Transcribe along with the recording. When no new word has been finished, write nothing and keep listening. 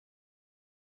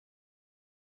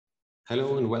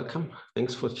Hello and welcome.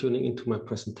 Thanks for tuning into my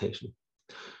presentation.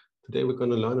 Today we're going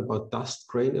to learn about dust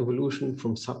grain evolution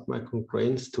from sub-micron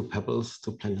grains to pebbles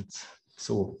to planets.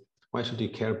 So why should you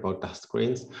care about dust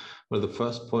grains? Well, the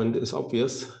first point is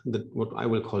obvious that what I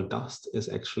will call dust is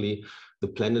actually the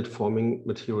planet-forming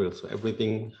material, so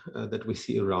everything that we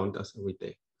see around us every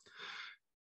day.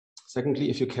 Secondly,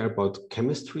 if you care about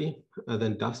chemistry,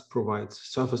 then dust provides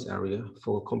surface area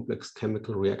for complex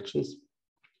chemical reactions.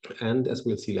 And as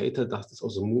we'll see later, dust is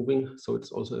also moving, so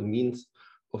it's also a means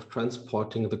of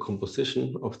transporting the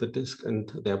composition of the disk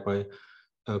and thereby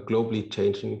globally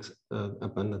changing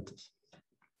abundances.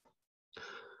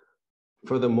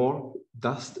 Furthermore,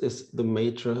 dust is the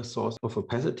major source of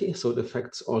opacity, so it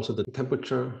affects also the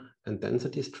temperature and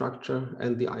density structure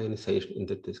and the ionization in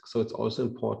the disk. So it's also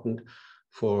important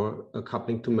for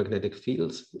coupling to magnetic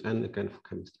fields and again for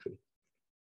chemistry.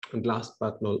 And last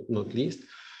but not least,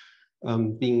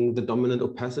 being the dominant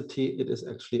opacity, it is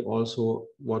actually also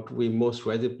what we most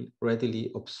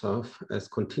readily observe as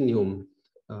continuum,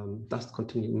 dust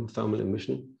continuum thermal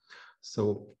emission.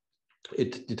 So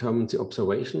it determines the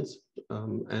observations,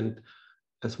 and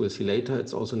as we'll see later,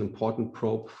 it's also an important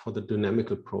probe for the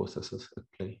dynamical processes at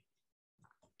play.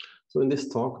 So in this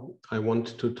talk, I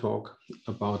want to talk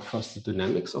about first the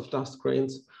dynamics of dust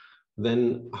grains,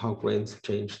 then how grains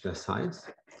change their size,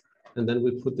 and then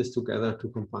we put this together to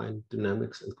combine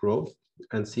dynamics and growth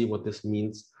and see what this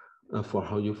means for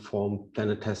how you form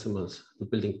planetesimals, the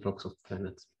building blocks of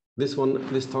planets. This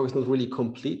talk is not really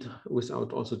complete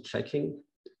without also checking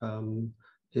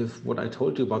if what I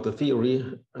told you about the theory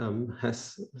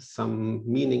has some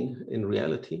meaning in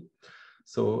reality.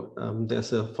 So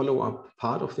there's a follow-up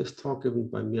part of this talk given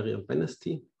by Myriam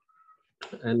Benisty,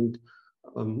 and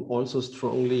also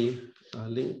strongly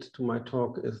linked to my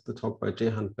talk is the talk by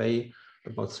Jehan Bey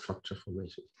about structure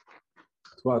formation.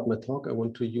 Throughout my talk, I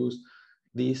want to use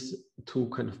these two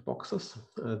kind of boxes.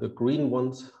 The green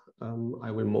ones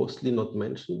I will mostly not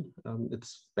mention.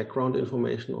 It's background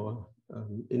information or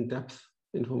in-depth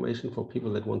information for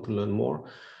people that want to learn more.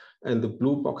 And the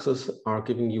blue boxes are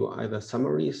giving you either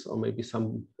summaries or maybe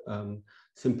some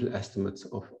simple estimates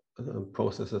of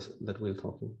processes that we'll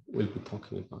be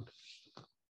talking about.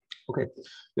 Okay,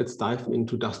 let's dive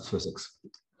into dust physics.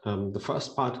 The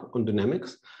first part on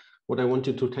dynamics. What I want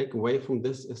you to take away from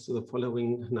this is the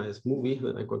following nice movie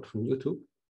that I got from YouTube.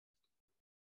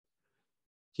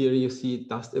 Here you see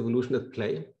dust evolution at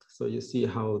play. So you see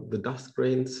how the dust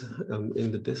grains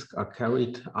in the disk are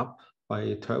carried up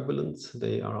by turbulence.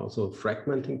 They are also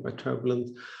fragmenting by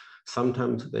turbulence.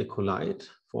 Sometimes they collide,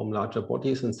 form larger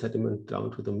bodies and sediment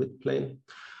down to the midplane.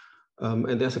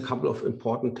 And there's a couple of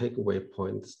important takeaway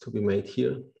points to be made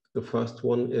here. The first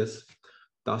one is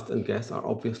dust and gas are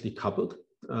obviously coupled,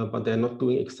 but they're not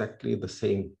doing exactly the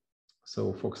same.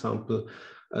 So for example,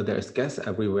 there is gas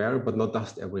everywhere, but not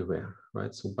dust everywhere,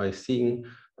 right? So by seeing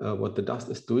what the dust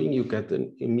is doing, you get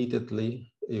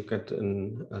immediately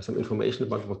some information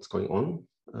about what's going on,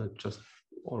 just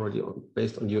already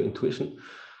based on your intuition.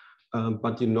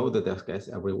 But you know that there's gas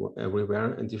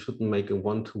everywhere, and you shouldn't make a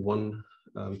one-to-one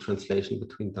translation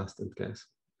between dust and gas.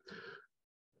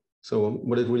 So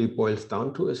what it really boils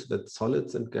down to is that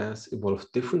solids and gas evolve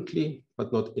differently,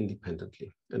 but not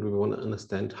independently. And we want to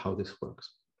understand how this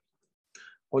works.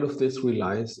 All of this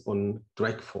relies on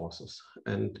drag forces.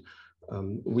 And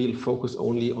we'll focus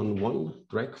only on one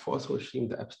drag force regime,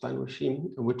 the Epstein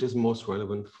regime, which is most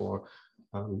relevant for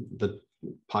the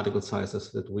particle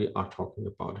sizes that we are talking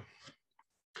about.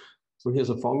 So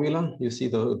here's a formula. You see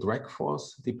the drag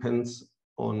force depends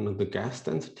on the gas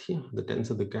density. The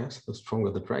denser the gas, the stronger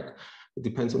the drag. It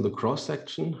depends on the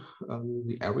cross-section,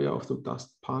 the area of the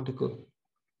dust particle,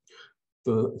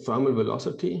 the thermal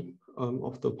velocity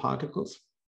of the particles,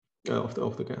 of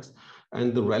the gas,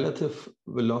 and the relative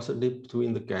velocity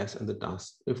between the gas and the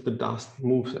dust. If the dust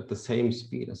moves at the same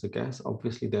speed as the gas,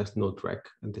 obviously there's no drag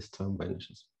and this term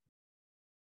vanishes.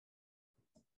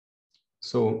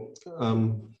 So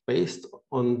based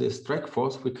on this drag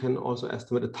force, we can also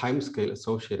estimate a time scale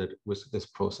associated with this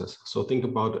process. So think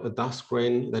about a dust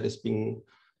grain that is being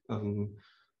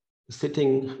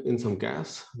sitting in some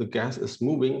gas. The gas is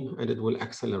moving and it will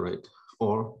accelerate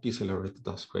or decelerate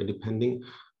the dust grain depending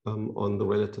on the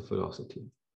relative velocity.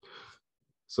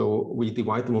 So we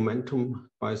divide the momentum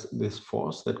by this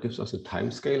force that gives us a time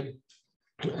scale.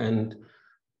 And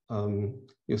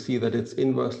you see that it's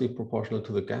inversely proportional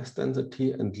to the gas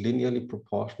density and linearly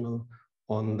proportional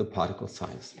on the particle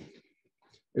size.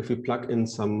 If we plug in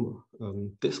some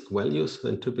disk values,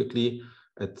 then typically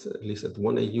at least at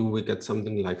 1 AU, we get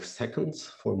something like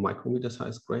seconds for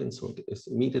micrometer-sized grains, so it is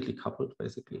immediately coupled,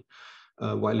 basically,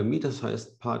 while a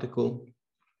meter-sized particle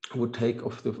would take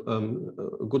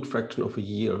a good fraction of a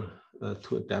year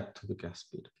to adapt to the gas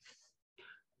speed.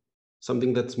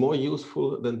 Something that's more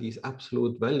useful than these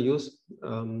absolute values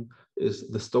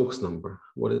is the Stokes number.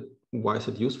 Why is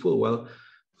it useful? Well,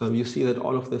 you see that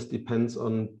all of this depends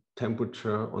on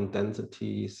temperature, on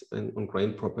densities, and on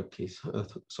grain properties.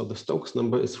 So the Stokes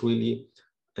number is really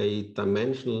a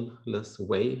dimensionless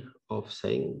way of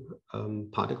saying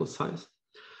particle size.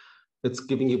 It's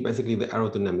giving you basically the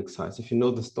aerodynamic size. If you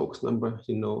know the Stokes number,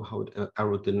 you know how it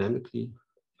aerodynamically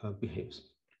behaves.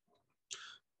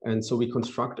 And so we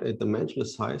construct a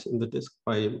dimensionless size in the disk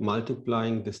by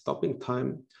multiplying the stopping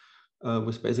time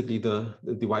with basically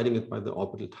dividing it by the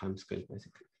orbital time scale,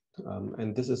 basically.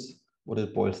 And this is what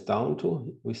it boils down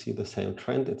to. We see the same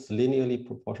trend. It's linearly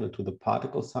proportional to the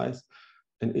particle size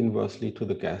and inversely to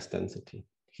the gas density.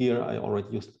 Here I already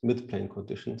used mid-plane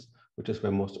conditions, which is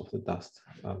where most of the dust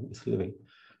is living.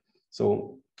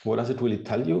 So what does it really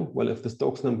tell you? Well, if the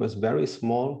Stokes number is very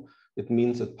small, it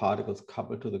means that particles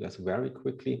couple to the gas very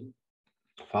quickly,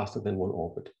 faster than one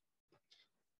orbit.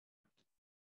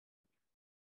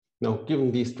 Now,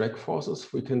 given these drag forces,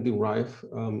 we can derive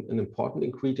an important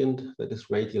ingredient, that is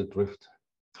radial drift.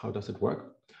 How does it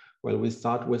work? Well, we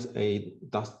start with a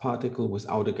dust particle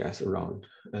without a gas around.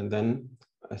 And then,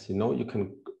 as you know, you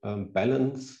can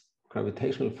balance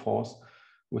gravitational force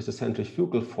with the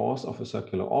centrifugal force of a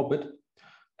circular orbit.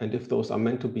 And if those are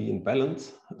meant to be in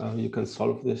balance, you can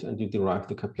solve this and you derive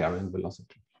the Keplerian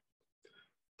velocity.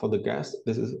 For the gas,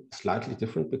 this is slightly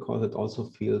different because it also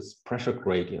feels pressure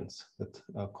gradients that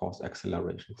cause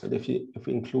accelerations. And if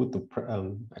we include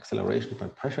the acceleration by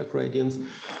pressure gradients,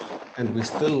 and we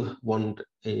still want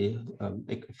a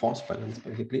force balance,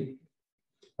 basically,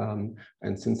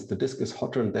 and since the disk is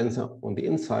hotter and denser on the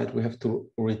inside, we have to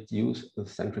reduce the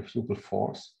centrifugal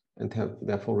force and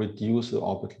therefore reduce the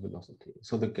orbital velocity.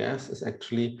 So the gas is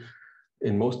actually,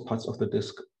 in most parts of the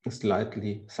disk,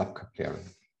 slightly subcaplarian.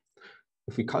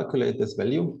 If we calculate this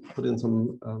value, put in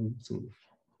some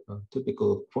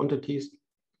typical quantities,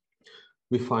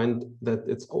 we find that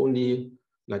it's only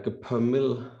like a per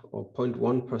mil or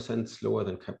 0.1% slower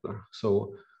than Kepler.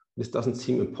 So this doesn't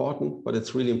seem important, but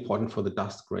it's really important for the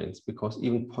dust grains, because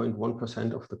even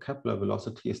 0.1% of the Kepler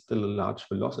velocity is still a large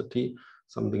velocity,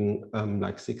 something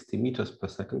like 60 meters per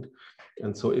second.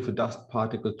 And so if a dust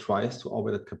particle tries to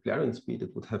orbit at Keplerian speed,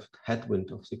 it would have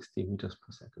headwind of 60 meters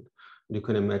per second. And you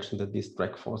can imagine that these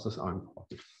drag forces are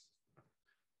important.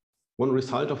 One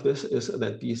result of this is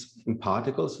that these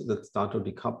particles that start to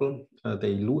decouple,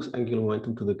 they lose angular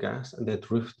momentum to the gas and they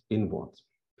drift inwards.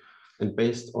 And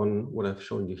based on what I've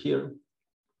shown you here,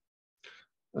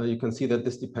 you can see that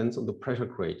this depends on the pressure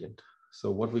gradient.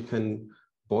 So what we can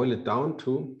boil it down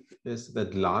to is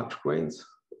that large grains,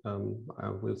 I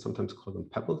will sometimes call them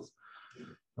pebbles,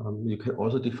 you can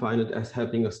also define it as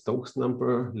having a Stokes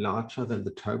number larger than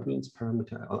the turbulence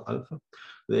parameter alpha.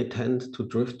 They tend to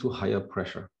drift to higher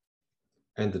pressure.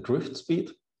 And the drift speed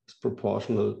is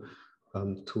proportional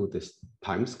to this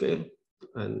time scale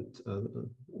and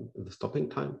the stopping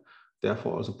time,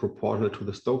 therefore also proportional to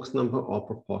the Stokes number or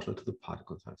proportional to the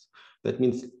particle size. That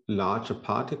means larger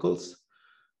particles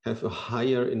have a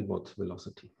higher inward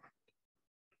velocity.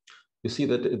 You see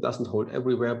that it doesn't hold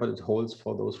everywhere, but it holds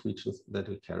for those regions that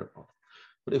we care about.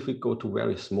 But if we go to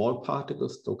very small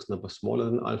particles, Stokes number smaller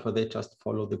than alpha, they just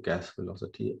follow the gas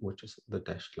velocity, which is the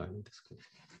dashed line in this case.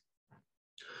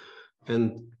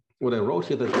 And what I wrote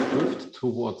here, that the drift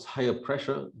towards higher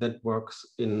pressure, that works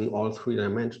in all 3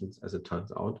 dimensions, as it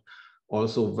turns out,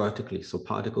 also vertically. So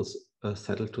particles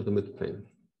settle to the midplane.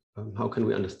 How can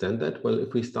we understand that? Well,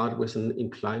 if we start with an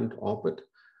inclined orbit,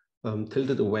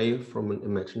 tilted away from an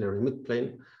imaginary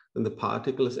midplane, then the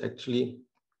particle is actually,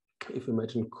 if you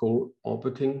imagine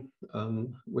co-orbiting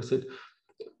with it,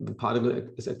 the particle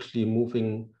is actually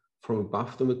moving from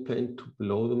above the midplane to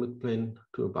below the midplane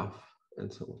to above,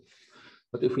 and so on.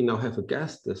 But if we now have a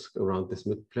gas disk around this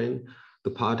midplane,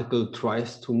 the particle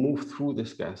tries to move through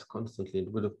this gas constantly.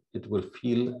 It will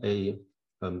feel a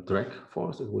drag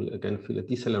force. It will again feel a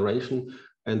deceleration,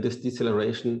 and this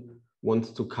deceleration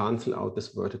wants to cancel out this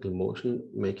vertical motion,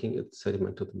 making it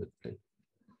sediment to the midplane.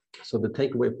 So the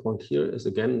takeaway point here is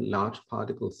again large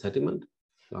particle sediment.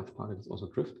 Large particles also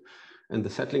drift, and the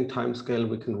settling time scale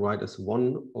we can write as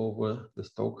 1 over the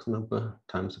Stokes number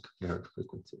times the Keplerian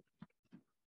frequency.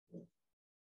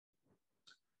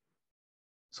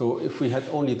 So if we had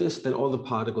only this, then all the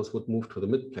particles would move to the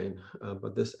midplane.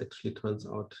 But this actually turns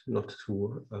out not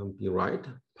to be right.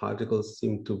 Particles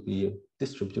seem to be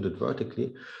distributed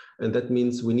vertically. And that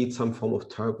means we need some form of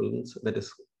turbulence that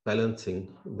is balancing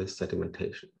this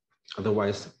sedimentation.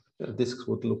 Otherwise, disks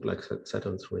would look like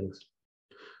Saturn's rings.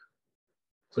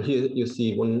 So here you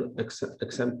see one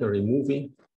exemplary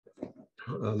movie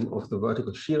of the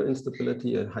vertical shear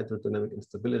instability, a hydrodynamic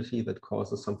instability that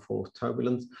causes some form of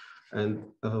turbulence. And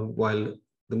while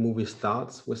the movie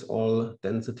starts with all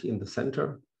density in the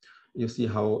center, you see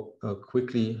how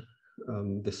quickly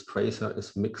this tracer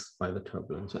is mixed by the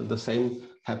turbulence. And the same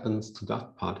happens to dust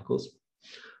particles.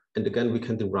 And again, we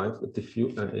can derive a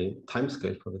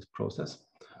timescale for this process.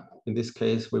 In this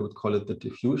case, we would call it the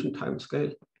diffusion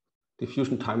timescale.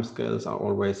 Diffusion timescales are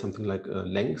always something like a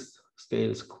length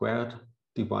scale squared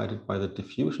divided by the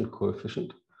diffusion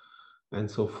coefficient. And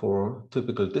so for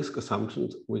typical disk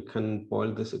assumptions, we can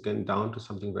boil this again down to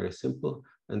something very simple.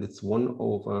 And it's 1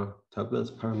 over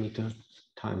turbulence parameter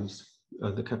times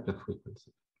the Kepler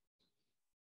frequency.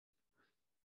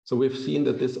 So we've seen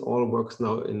that this all works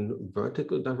now in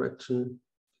vertical direction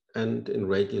and in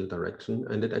radial direction.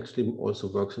 And it actually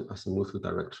also works in azimuthal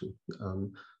direction.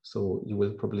 So you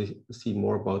will probably see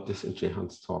more about this in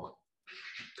Jehan's talk.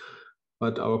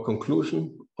 But our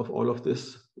conclusion of all of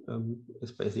this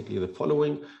is basically the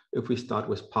following. If we start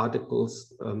with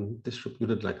particles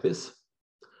distributed like this,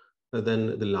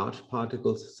 then the large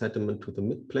particles sediment to the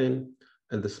midplane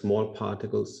and the small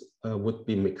particles would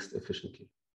be mixed efficiently.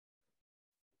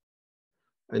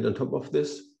 And on top of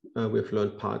this, we've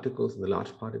learned particles, the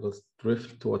large particles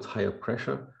drift towards higher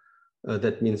pressure.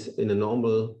 That means in a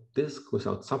normal disk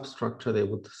without substructure, they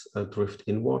would drift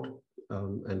inward.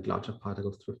 And larger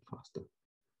particles drift faster.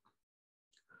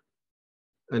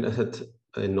 And I said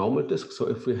a normal disk, so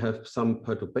if we have some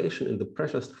perturbation in the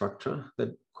pressure structure that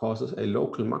causes a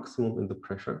local maximum in the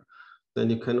pressure, then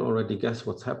you can already guess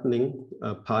what's happening.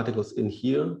 Particles in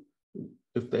here,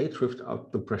 if they drift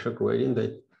up the pressure gradient,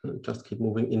 they just keep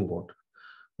moving inward.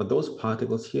 But those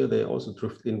particles here, they also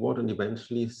drift inward and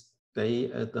eventually stay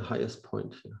at the highest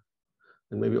point here.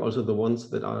 And maybe also the ones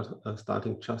that are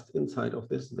starting just inside of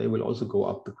this, they will also go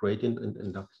up the gradient and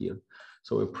end up here.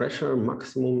 So a pressure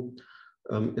maximum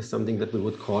is something that we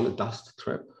would call a dust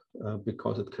trap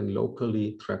because it can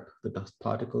locally trap the dust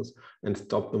particles and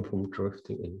stop them from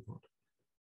drifting inward.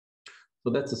 So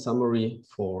that's a summary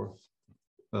for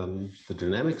the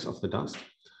dynamics of the dust.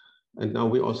 And now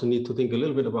we also need to think a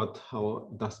little bit about how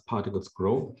dust particles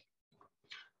grow.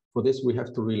 For this, we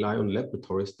have to rely on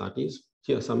laboratory studies.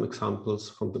 Here are some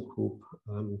examples from the group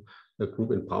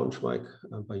in Braunschweig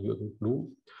by Jürgen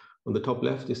Blum. On the top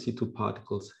left, you see two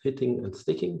particles hitting and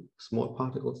sticking, small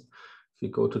particles. If you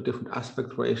go to different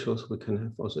aspect ratios, we can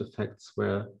have also effects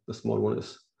where the small one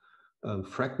is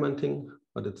fragmenting,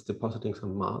 but it's depositing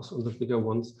some mass on the bigger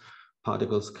ones.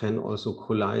 Particles can also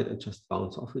collide and just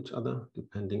bounce off each other,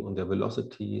 depending on their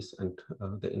velocities and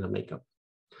their inner makeup.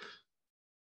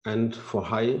 And for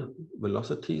high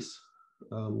velocities,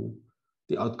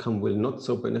 the outcome will be not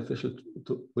so beneficial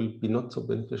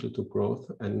to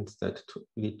growth and instead to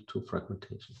lead to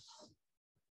fragmentation.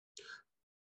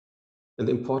 And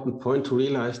the important point to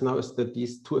realize now is that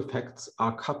these two effects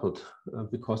are coupled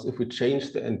because if we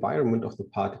change the environment of the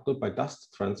particle by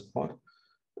dust transport,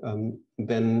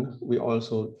 then we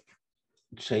also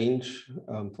change,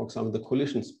 for example, the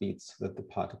collision speeds that the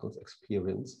particles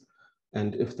experience.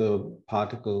 And if the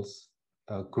particles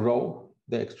grow,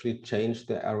 they actually change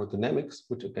their aerodynamics,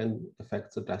 which again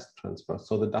affects the dust transport.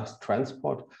 So the dust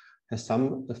transport has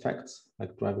some effects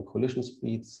like driving collision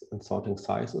speeds and sorting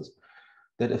sizes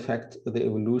that affect the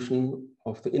evolution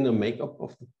of the inner makeup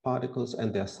of the particles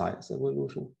and their size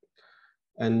evolution.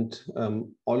 And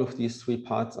all of these three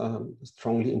parts are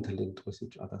strongly interlinked with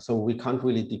each other. So we can't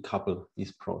really decouple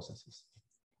these processes.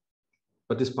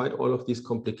 But despite all of these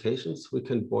complications, we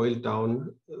can boil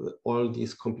down all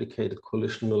these complicated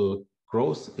collisional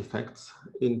growth effects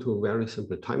into a very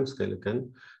simple timescale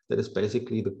again. That is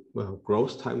basically the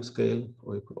growth timescale,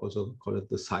 or you could also call it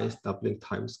the size doubling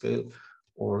timescale,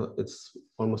 or it's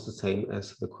almost the same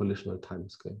as the collisional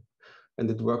timescale. And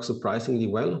it works surprisingly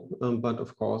well, but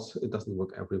of course it doesn't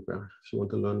work everywhere. If you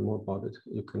want to learn more about it,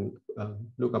 you can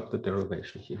look up the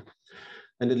derivation here.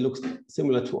 And it looks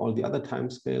similar to all the other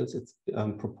timescales. It's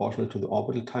proportional to the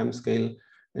orbital timescale.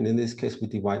 And in this case, we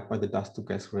divide by the dust to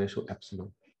gas ratio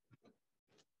epsilon.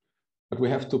 But we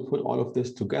have to put all of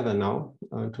this together now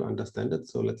to understand it.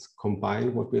 So let's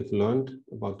combine what we've learned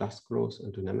about dust growth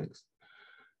and dynamics.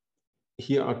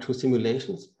 Here are two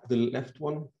simulations. The left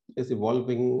one is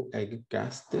evolving a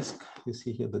gas disk. You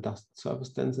see here the dust surface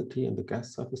density and the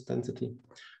gas surface density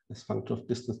as function of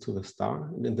distance to the star.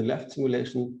 And in the left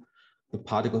simulation, the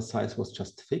particle size was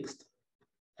just fixed.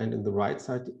 And in the right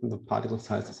side, the particle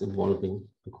size is evolving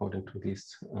according to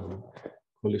these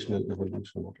collisional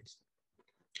evolution models.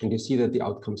 And you see that the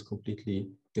outcome is completely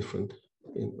different.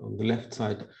 On the left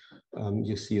side,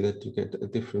 you see that you get a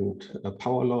different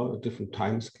power law, a different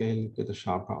time scale, you get a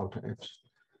sharper outer edge.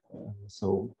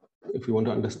 So if we want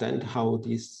to understand how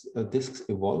these disks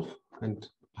evolve and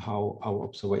how our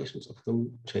observations of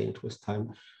them change with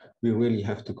time, we really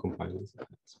have to combine these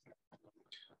effects.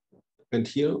 And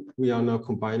here we are now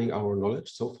combining our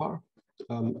knowledge so far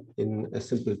in a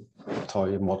simple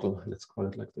toy model, let's call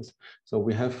it like this. So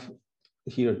we have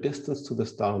here distance to the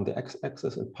star on the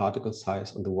x-axis and particle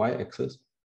size on the y-axis.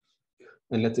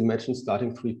 And let's imagine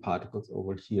starting 3 particles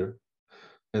over here.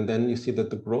 And then you see that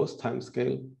the growth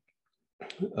timescale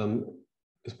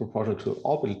is proportional to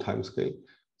orbital timescale.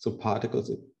 So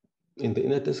particles in the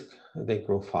inner disk, they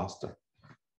grow faster.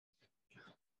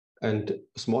 And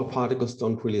small particles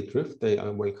don't really drift. They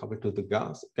are well coupled to the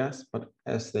gas, but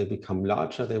as they become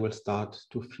larger, they will start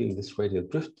to feel this radial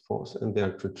drift force and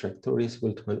their trajectories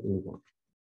will turn inward.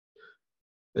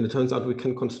 And it turns out we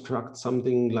can construct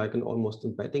something like an almost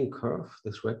embedding curve,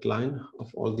 this red line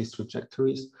of all these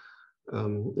trajectories,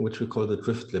 which we call the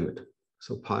drift limit.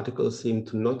 So particles seem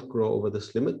to not grow over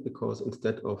this limit because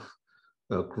instead of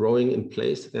growing in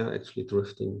place, they're actually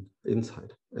drifting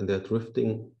inside, and they're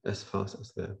drifting as fast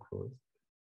as they're growing.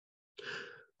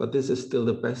 But this is still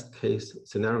the best case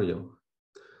scenario.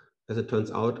 As it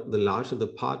turns out, the larger the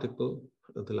particle,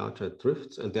 the larger it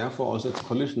drifts, and therefore also its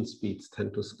collision speeds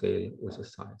tend to scale with the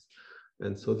size.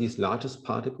 And so these largest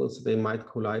particles, they might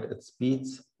collide at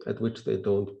speeds at which they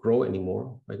don't grow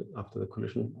anymore right after the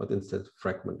collision, but instead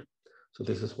fragment. So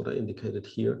this is what I indicated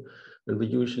here. And we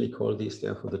usually call these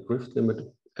therefore the drift limit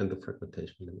and the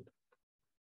fragmentation limit.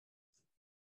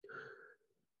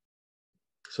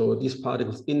 So these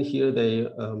particles in here, they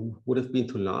would have been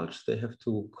too large. They have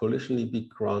to collisionally be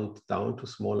ground down to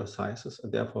smaller sizes.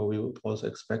 And therefore we would also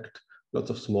expect lots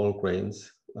of small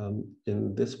grains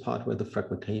in this part where the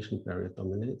fragmentation barrier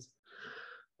dominates.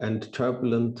 And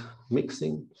turbulent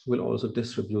mixing will also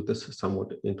distribute this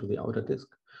somewhat into the outer disk.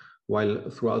 While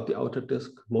throughout the outer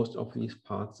disk, most of these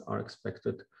parts are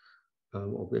expected,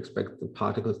 or we expect the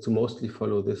particles to mostly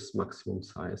follow this maximum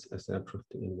size as they're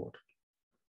drifting inward.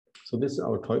 So this is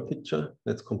our toy picture.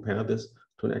 Let's compare this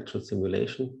to an actual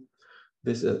simulation.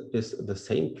 This is the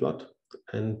same plot,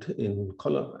 and in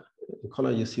color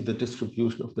you see the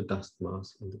distribution of the dust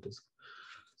mass in the disk.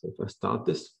 So if I start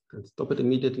this and stop it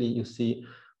immediately, you see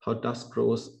how dust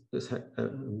growth is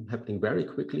happening very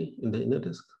quickly in the inner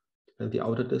disk. And the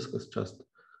outer disk is just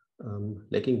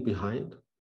lagging behind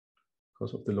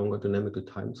because of the longer dynamical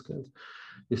timescales.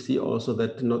 You see also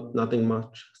that nothing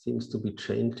much seems to be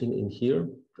changing in here.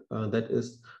 That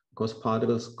is because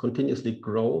particles continuously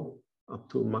grow up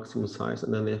to maximum size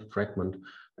and then they fragment.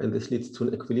 And this leads to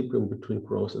an equilibrium between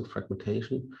growth and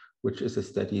fragmentation, which is a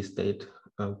steady state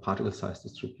particle size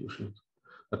distribution.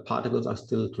 But particles are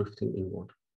still drifting inward.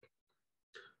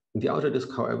 In the outer disk,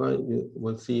 however, you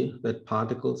will see that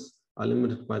particles are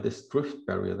limited by this drift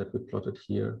barrier that we plotted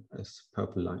here as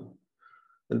purple line.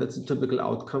 And that's a typical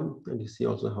outcome. And you see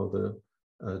also how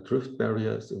the drift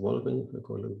barrier is evolving. I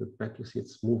go a little bit back, you see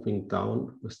it's moving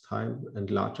down with time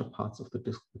and larger parts of the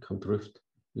disk become drift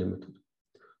limited.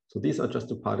 So these are just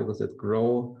the particles that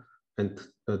grow and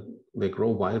they grow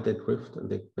while they drift and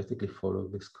they basically follow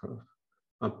this curve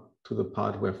up to the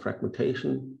part where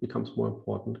fragmentation becomes more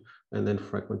important and then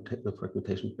the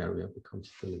fragmentation barrier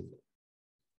becomes the limit.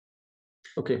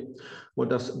 Okay, what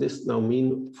does this now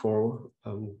mean for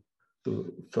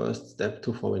the first step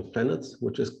to forming planets,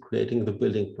 which is creating the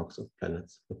building blocks of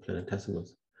planets, the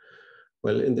planetesimals?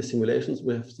 Well, in the simulations,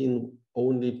 we have seen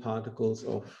only particles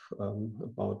of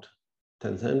about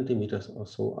 10 centimeters or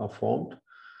so are formed.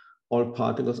 All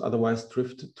particles otherwise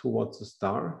drift towards the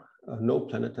star. No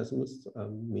planetesimals,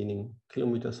 meaning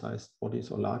kilometer-sized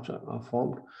bodies or larger, are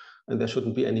formed, and there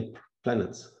shouldn't be any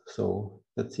planets. So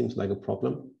that seems like a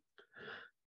problem.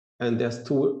 And there's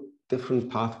 2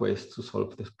 different pathways to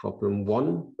solve this problem.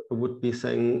 One would be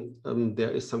saying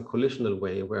there is some collisional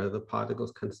way where the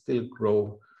particles can still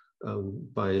grow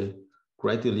by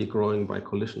gradually growing by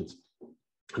collisions.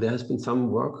 There has been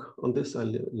some work on this.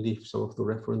 I'll leave some of the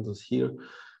references here.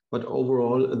 But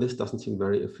overall, this doesn't seem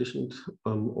very efficient,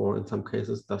 or in some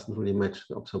cases doesn't really match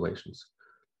the observations.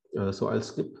 So I'll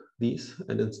skip these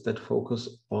and instead focus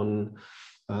on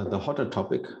the hotter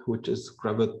topic, which is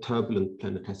graviton-turbulent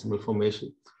planetesimal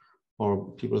formation,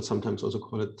 or people sometimes also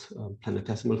call it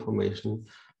planetesimal formation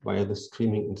via the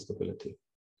streaming instability.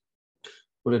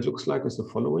 What it looks like is the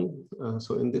following.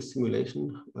 So in this simulation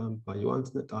by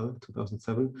Johansen et al.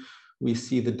 2007, we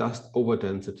see the dust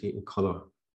overdensity in color.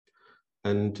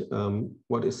 And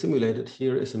what is simulated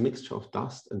here is a mixture of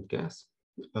dust and gas.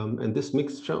 And this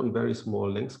mixture on very small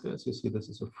length scales, you see this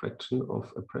is a fraction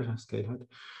of a pressure scale height.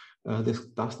 This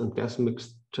dust and gas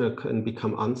mixture can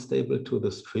become unstable to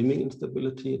the streaming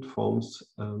instability. It forms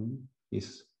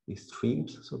these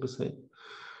streams, so to say,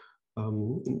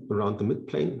 around the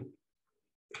midplane.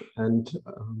 And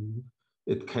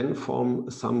it can form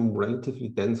some relatively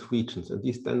dense regions. And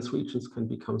these dense regions can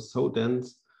become so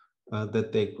dense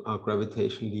that they are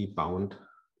gravitationally bound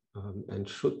and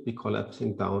should be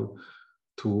collapsing down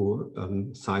to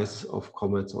size of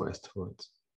comets or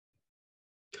asteroids.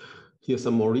 Here's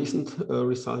a more recent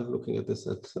result looking at this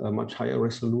at a much higher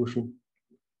resolution.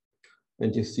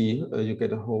 And you see you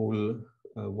get a whole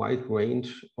wide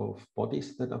range of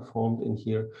bodies that are formed in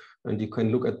here. And you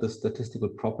can look at the statistical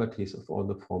properties of all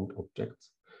the formed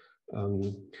objects.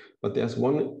 But there's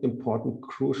one important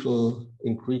crucial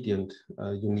ingredient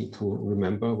you need to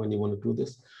remember when you want to do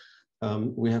this.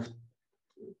 We have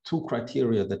two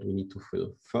criteria that we need to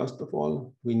fill. First of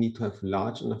all, we need to have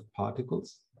large enough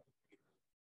particles.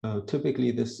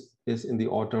 Typically, this is in the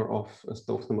order of a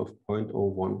Stokes number of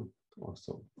 0.01 or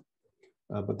so.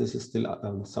 But this is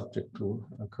still subject to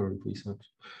current research.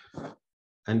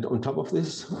 And on top of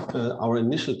this, our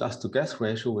initial dust to gas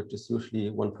ratio, which is usually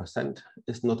 1%,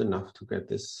 is not enough to get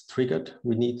this triggered.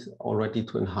 We need already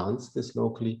to enhance this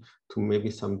locally to maybe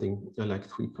something like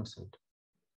 3%.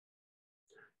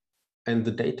 And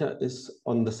the data is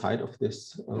on the side of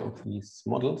this of these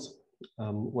models.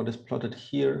 What is plotted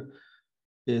here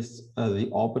is the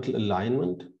orbital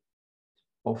alignment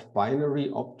of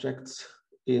binary objects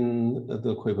in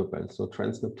the Kuiper belt, so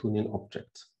trans-Neptunian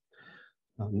objects.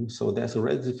 So there's a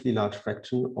relatively large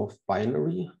fraction of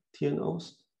binary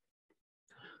TNOs,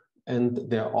 and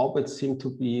their orbits seem to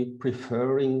be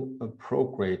preferring a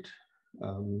prograde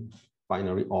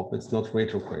binary orbits, not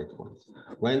retrograde ones.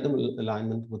 Random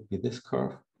alignment would be this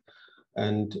curve,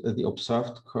 and the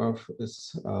observed curve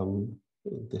is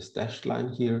this dashed line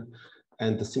here,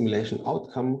 and the simulation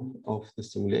outcome of the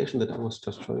simulation that I was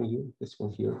just showing you, this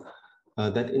one here,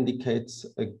 that indicates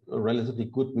a relatively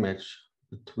good match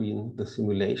between the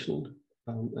simulation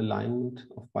alignment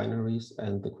of binaries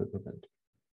and the Kuiper belt.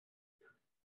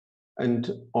 And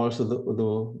also the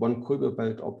one Kuiper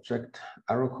belt object,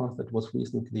 Arrokoth, that was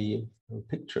recently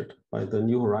pictured by the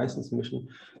New Horizons mission,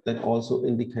 that also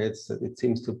indicates that it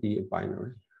seems to be a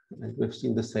binary. And we've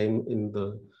seen the same in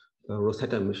the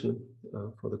Rosetta mission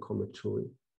for the comet Chury.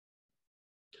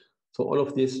 So all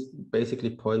of this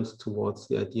basically points towards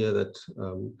the idea that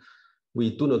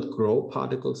we do not grow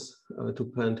particles to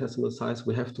planetesimal size.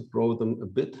 We have to grow them a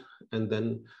bit, and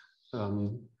then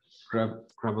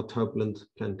graviturbulent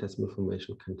planetesimal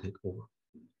formation can take over.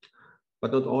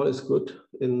 But not all is good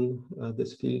in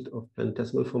this field of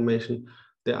planetesimal formation.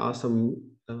 There are some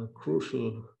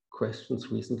crucial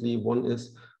questions recently. One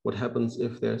is, what happens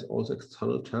if there's also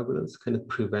external turbulence? Can it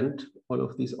prevent all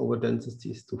of these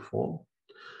overdensities to form?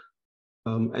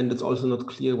 And it's also not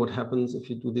clear what happens if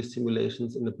you do these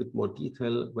simulations in a bit more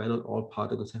detail, where not all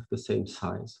particles have the same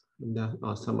size. And there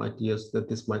are some ideas that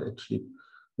this might actually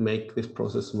make this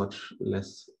process much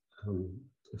less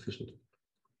efficient.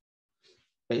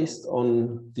 Based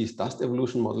on these dust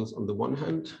evolution models on the one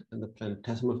hand, and the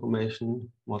planetesimal formation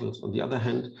models on the other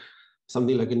hand,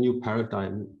 something like a new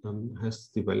paradigm has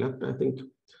developed, I think.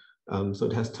 So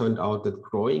it has turned out that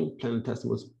growing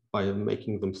planetesimals by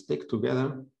making them stick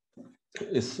together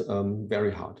is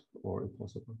very hard or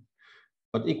impossible.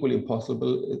 But equally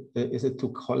impossible is it to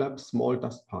collapse small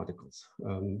dust particles.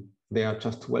 They are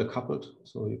just too well coupled,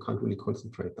 so you can't really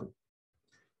concentrate them.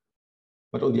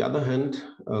 But on the other hand,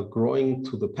 growing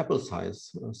to the pebble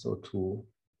size, so to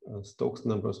Stokes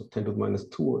numbers of 10 to the minus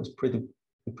 2 is pretty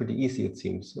easy, it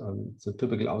seems. It's a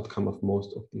typical outcome of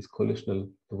most of these collisional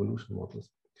evolution models.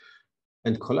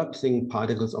 And collapsing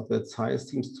particles of that size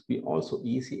seems to be also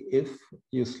easy if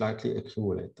you slightly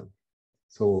accumulate them.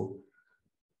 So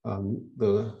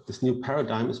this new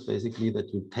paradigm is basically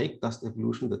that you take dust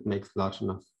evolution that makes large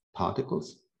enough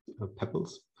particles,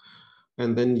 pebbles,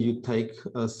 and then you take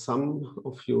some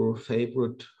of your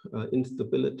favorite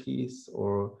instabilities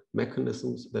or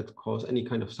mechanisms that cause any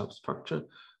kind of substructure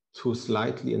to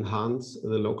slightly enhance the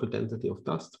local density of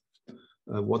dust.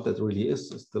 What that really is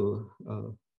still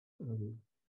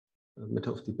a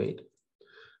matter of debate.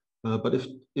 But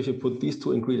if you put these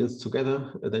two ingredients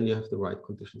together, then you have the right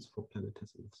conditions for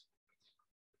planetesimals.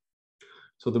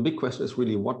 So the big question is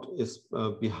really what is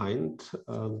behind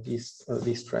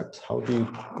these traps? How do you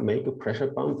make a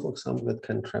pressure bump, for example, that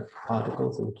can trap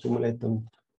particles and accumulate them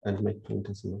and make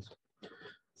planetesimals?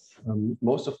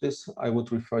 Most of this, I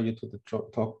would refer you to the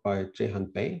talk by Jehan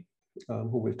Bey,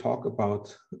 who will talk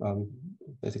about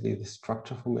basically the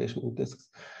structure formation in disks.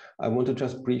 I want to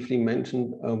just briefly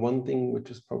mention one thing which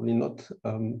is probably not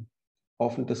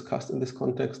often discussed in this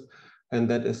context, and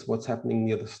that is what's happening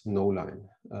near the snow line,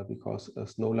 because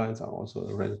snow lines are also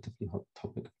a relatively hot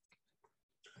topic.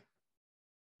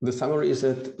 The summary is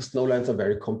that snow lines are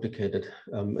very complicated,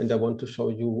 and I want to show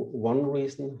you one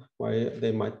reason why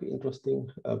they might be interesting,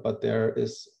 but there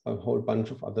is a whole bunch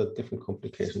of other different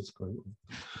complications going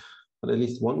on. But at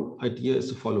least one idea is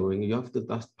the following. You have the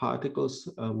dust particles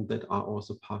that are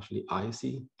also partially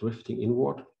icy, drifting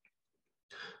inward.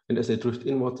 And as they drift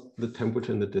inward, the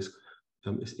temperature in the disk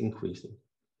is increasing.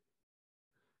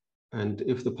 And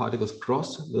if the particles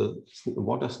cross the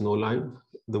water snow line,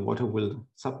 the water will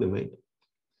sublimate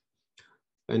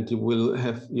and you will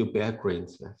have your bare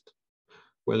grains left.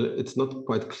 Well, it's not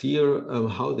quite clear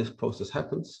how this process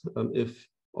happens, if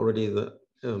already the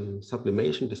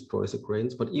sublimation destroys the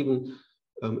grains, but even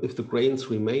if the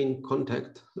grains remain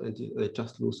contact and they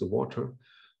just lose the water,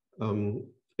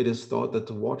 it is thought that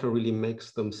the water really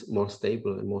makes them more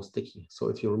stable and more sticky. So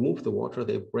if you remove the water,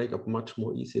 they break up much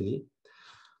more easily.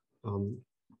 And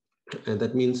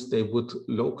that means they would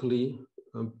locally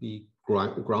be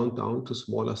ground down to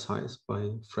smaller size by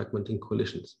fragmenting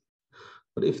collisions.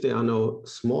 But if they are now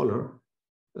smaller,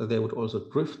 they would also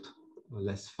drift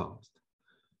less fast.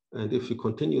 And if you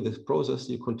continue this process,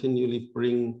 you continually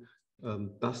bring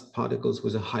dust particles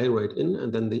with a high rate in,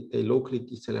 and then they locally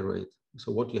decelerate. So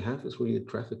what you have is really a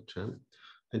traffic jam,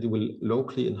 and you will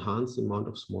locally enhance the amount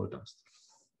of small dust.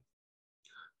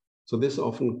 So this is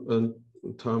often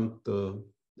termed the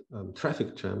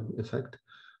traffic jam effect,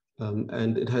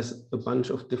 and it has a bunch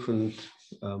of different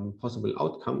possible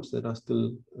outcomes that are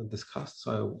still discussed.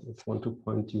 So I want to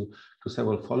point you to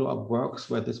several follow-up works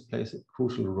where this plays a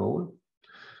crucial role.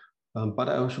 But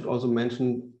I should also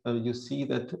mention, you see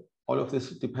that all of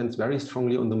this depends very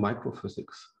strongly on the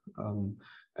microphysics.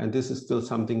 And this is still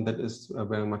something that is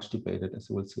very much debated, as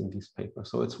you will see in these papers.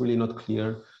 So it's really not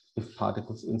clear if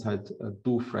particles inside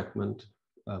do fragment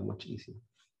much easier.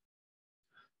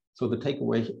 So the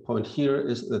takeaway point here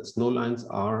is that snow lines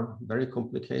are very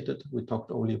complicated. We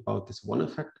talked only about this one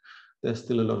effect. There's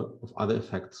still a lot of other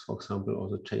effects, for example,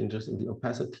 also changes in the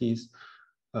opacities,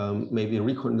 maybe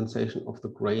recondensation of the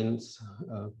grains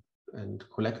and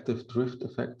collective drift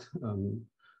effect.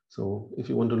 So if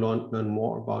you want to learn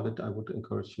more about it, I would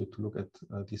encourage you to look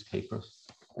at these papers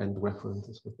and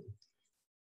references with them.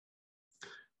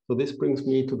 So this brings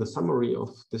me to the summary of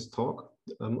this talk.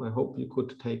 I hope you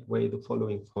could take away the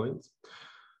following points.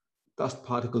 Dust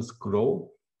particles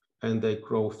grow, and they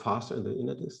grow faster in the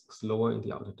inner disk, slower in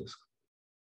the outer disk.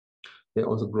 They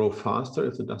also grow faster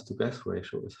if the dust-to-gas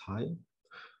ratio is high,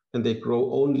 and they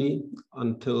grow only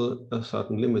until a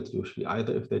certain limit, usually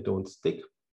either if they don't stick,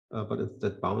 but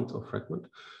instead bounce or fragment,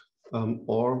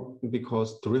 or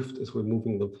because drift is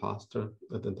removing them faster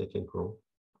than they can grow.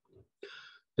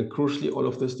 And crucially, all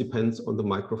of this depends on the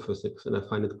microphysics. And I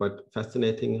find it quite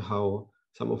fascinating how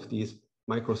some of these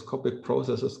microscopic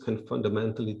processes can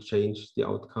fundamentally change the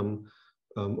outcome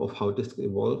of how disks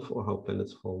evolve or how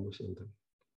planets form within them.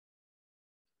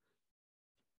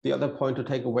 The other point to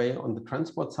take away on the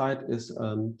transport side is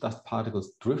dust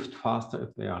particles drift faster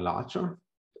if they are larger.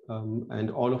 And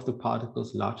all of the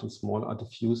particles, large and small, are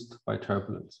diffused by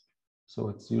turbulence. So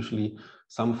it's usually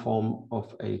some form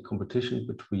of a competition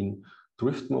between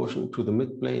drift motion to the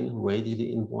midplane,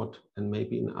 radially inward, and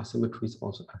maybe in asymmetries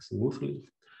also azimuthally,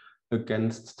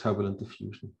 against turbulent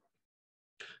diffusion.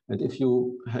 And if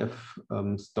you have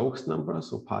Stokes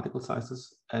numbers, or particle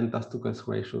sizes, and dust-to-gas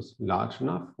ratios large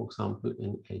enough, for example,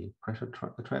 in a pressure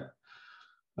trap,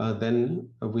 then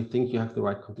we think you have the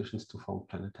right conditions to form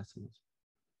planetesimals.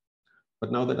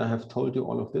 But now that I have told you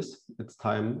all of this, it's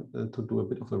time to do a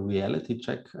bit of a reality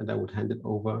check, and I would hand it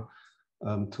over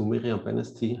to Myriam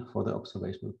Benisty for the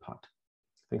observational part.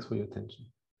 Thanks for your attention.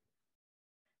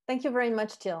 Thank you very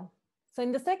much, Till. So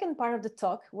in the second part of the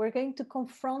talk, we're going to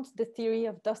confront the theory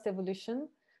of dust evolution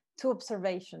to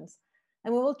observations.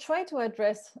 And we will try to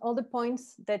address all the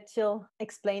points that Till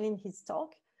explained in his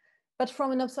talk, but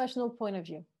from an observational point of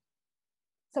view.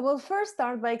 So we'll first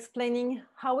start by explaining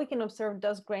how we can observe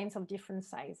dust grains of different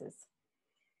sizes.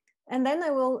 And then I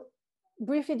will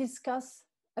briefly discuss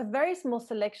a very small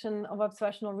selection of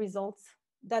observational results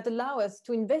that allow us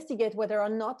to investigate whether or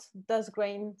not dust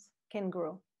grains can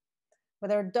grow,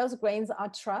 whether dust grains are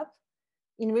trapped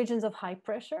in regions of high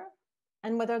pressure,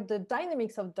 and whether the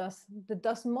dynamics of dust, the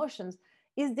dust motions,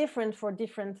 is different for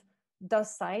different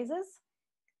dust sizes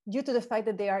due to the fact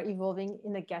that they are evolving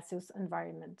in a gaseous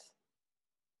environment.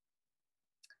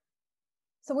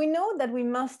 So we know that we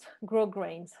must grow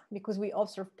grains because we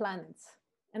observe planets.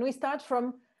 And we start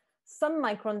from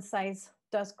sub-micron size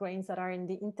dust grains that are in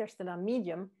the interstellar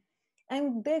medium.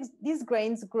 And these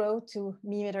grains grow to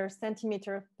millimeter,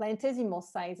 centimeter, planetesimal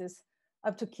sizes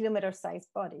up to kilometer-sized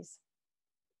bodies.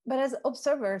 But as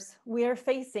observers, we are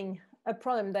facing a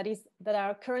problem that is that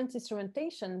our current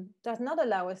instrumentation does not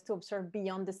allow us to observe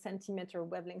beyond the centimeter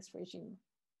wavelength regime.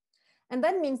 And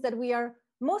that means that we are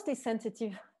mostly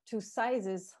sensitive to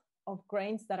sizes of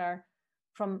grains that are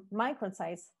from micron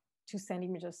size to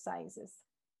centimeter sizes.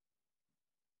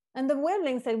 And the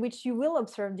wavelengths at which you will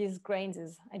observe these grains,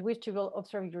 at which you will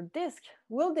observe your disk,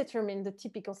 will determine the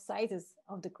typical sizes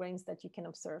of the grains that you can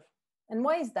observe. And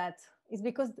why is that? It's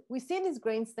because we see these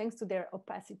grains thanks to their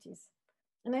opacities.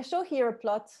 And I show here a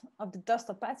plot of the dust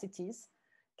opacities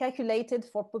calculated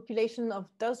for population of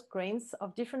dust grains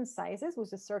of different sizes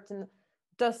with a certain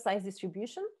dust size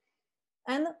distribution,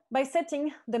 and by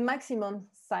setting the maximum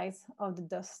size of the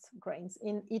dust grains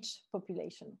in each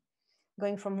population,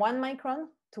 going from 1 micron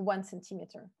to 1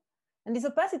 centimeter. And these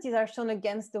opacities are shown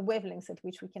against the wavelengths at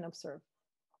which we can observe.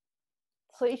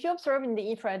 So if you observe in the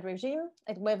infrared regime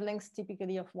at wavelengths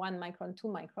typically of 1 micron, 2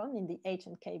 micron in the H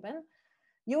and K band,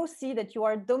 you'll see that you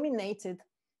are dominated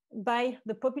by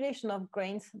the population of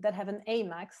grains that have an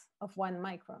Amax of 1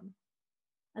 micron.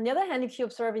 On the other hand, if you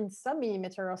observe in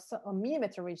sub-millimeter or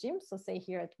millimeter regime, so say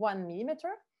here at 1 millimeter,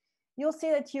 you'll see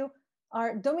that you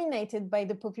are dominated by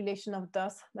the population of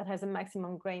dust that has a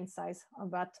maximum grain size of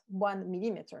about 1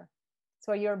 millimeter.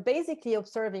 So you're basically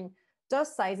observing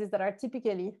dust sizes that are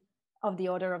typically of the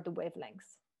order of the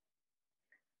wavelengths.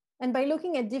 And by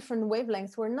looking at different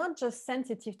wavelengths, we're not just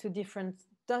sensitive to different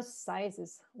dust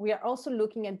sizes, we are also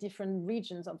looking at different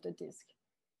regions of the disk.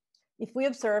 If we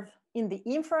observe in the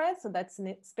infrared, so that's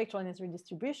spectral energy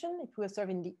distribution, if we observe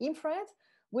in the infrared,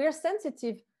 we are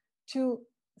sensitive to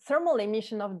thermal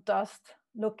emission of dust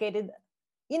located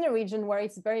in a region where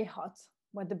it's very hot,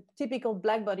 where the typical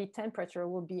black body temperature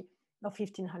will be of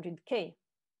 1500 K.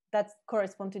 That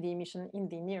corresponds to the emission in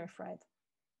the near infrared.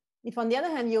 If on the other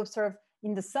hand, you observe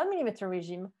in the sub-millimeter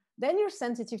regime, then you're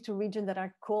sensitive to regions that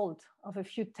are cold of a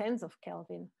few tens of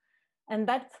Kelvin. And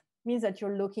that means that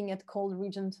you're looking at cold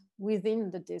regions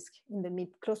within the disk in the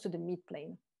close to the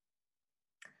midplane.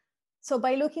 So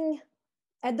by looking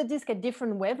at the disk at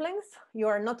different wavelengths, you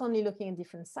are not only looking at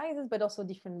different sizes, but also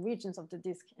different regions of the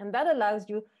disk. And that allows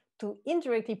you to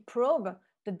indirectly probe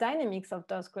the dynamics of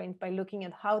dust grains by looking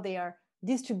at how they are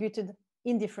distributed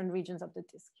in different regions of the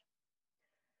disk.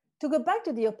 To go back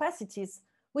to the opacities,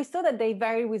 we saw that they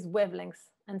vary with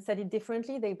wavelengths, and said it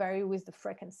differently, they vary with the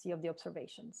frequency of the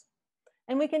observations.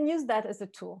 And we can use that as a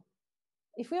tool.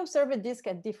 If we observe a disk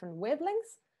at different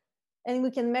wavelengths, and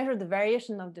we can measure the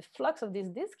variation of the flux of this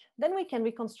disk, then we can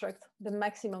reconstruct the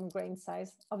maximum grain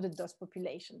size of the dust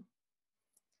population.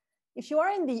 If you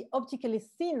are in the optically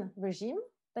thin regime,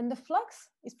 then the flux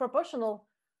is proportional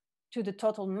to the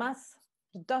total mass,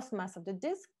 the dust mass of the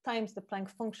disk, times the Planck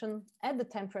function at the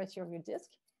temperature of your disk,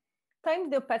 times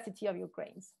the opacity of your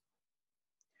grains.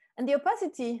 And the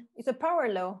opacity is a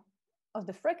power law of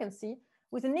the frequency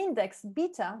with an index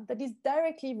beta that is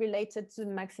directly related to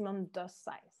the maximum dust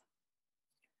size.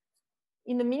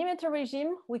 In the millimeter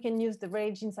regime, we can use the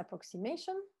Rayleigh-Jeans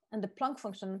approximation, and the Planck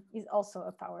function is also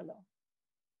a power law.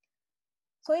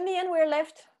 So in the end, we're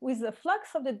left with the flux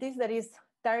of the disk that is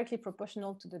directly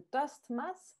proportional to the dust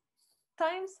mass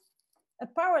times a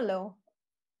power law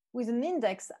with an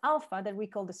index alpha that we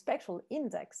call the spectral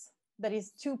index, that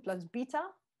is 2 plus beta,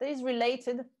 that is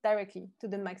related directly to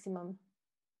the maximum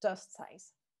dust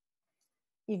size.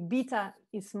 If beta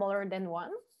is smaller than 1,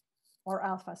 or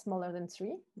alpha smaller than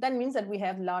 3, that means that we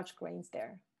have large grains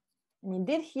there. And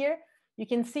indeed here, you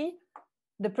can see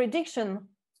the prediction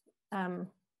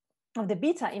of the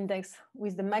beta index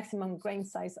with the maximum grain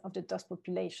size of the dust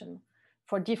population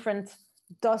for different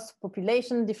dust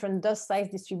population, different dust size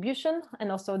distribution,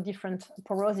 and also different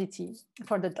porosity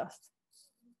for the dust.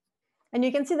 And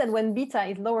you can see that when beta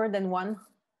is lower than 1,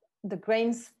 the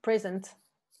grains present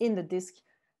in the disk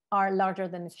are larger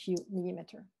than a few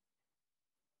millimeter.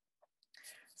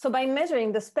 So by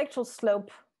measuring the spectral slope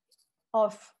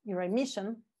of your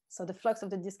emission, so the flux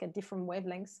of the disk at different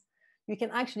wavelengths, you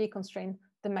can actually constrain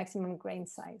the maximum grain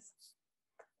size.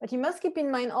 But you must keep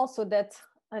in mind also that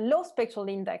a low spectral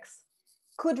index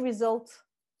could result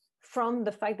from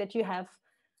the fact that you have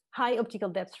high optical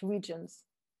depth regions.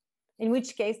 in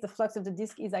which case the flux of the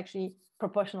disk is actually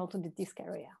proportional to the disk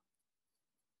area.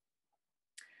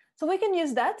 So we can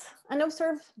use that and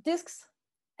observe disks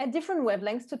at different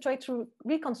wavelengths to try to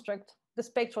reconstruct the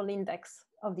spectral index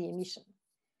of the emission.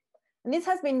 And this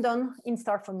has been done in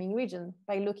star-forming region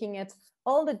by looking at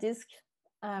all the disks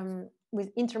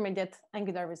with intermediate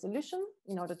angular resolution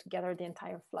in order to gather the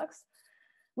entire flux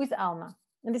with ALMA.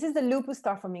 And this is the lupus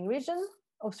star-forming region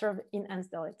observed in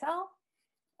Ansdell et al.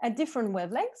 At different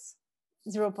wavelengths,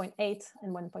 0.8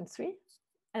 and 1.3,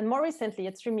 and more recently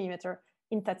at 3 mm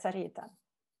in Tazzari et al.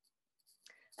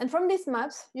 And from these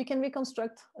maps, you can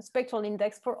reconstruct a spectral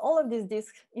index for all of these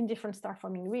disks in different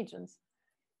star-forming regions.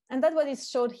 And that's what is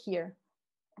showed here.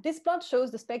 This plot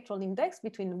shows the spectral index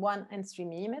between 1 and 3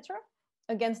 mm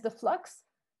against the flux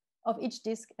of each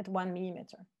disk at 1 mm.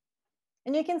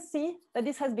 And you can see that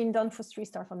this has been done for 3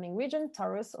 star-forming regions,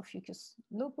 Taurus, Ophiuchus,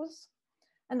 Lupus,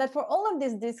 and that for all of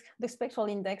these disks, the spectral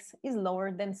index is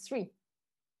lower than 3.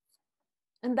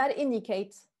 And that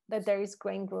indicates that there is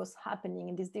grain growth happening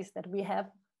in these disks, that we have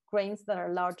grains that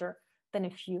are larger than a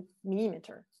few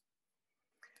millimeters.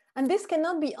 And this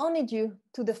cannot be only due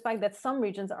to the fact that some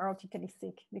regions are optically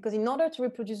thick, because in order to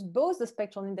reproduce both the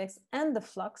spectral index and the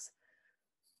flux,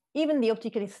 even the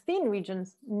optically thin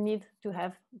regions need to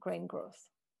have grain growth.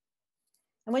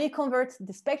 And when you convert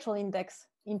the spectral index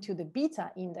into the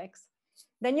beta index,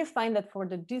 then you find that for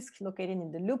the disk located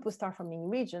in the lupus star-forming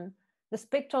region, the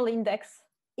spectral index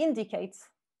indicates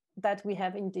that we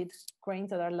have indeed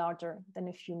grains that are larger than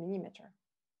a few millimeters.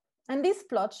 And this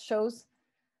plot shows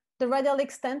the radial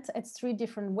extent at 3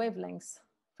 different wavelengths,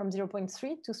 from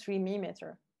 0.3 to 3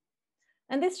 mm.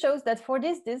 And this shows that for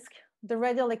this disk, the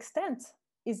radial extent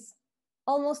is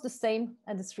almost the same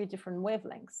at the 3 different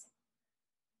wavelengths.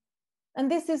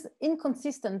 And this is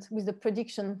inconsistent with the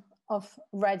prediction of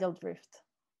radial drift.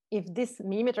 If these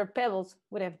millimeter pebbles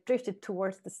would have drifted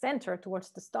towards the center,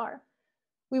 towards the star,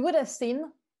 we would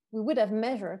have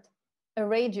measured a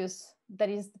radius that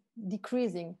is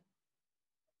decreasing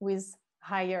with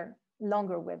higher,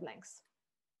 longer wavelengths.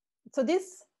 So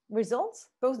these results,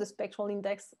 both the spectral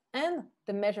index and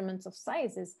the measurements of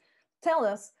sizes, tell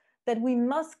us that we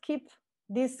must keep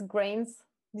these grains,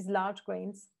 these large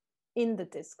grains, in the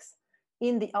disks,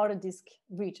 in the outer disk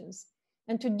regions.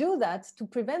 And to do that, to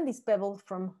prevent this pebble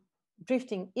from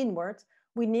drifting inward,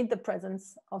 we need the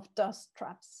presence of dust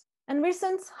traps. And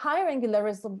recent higher angular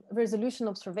resolution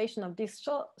observation of disks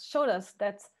showed us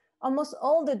that almost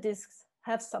all the disks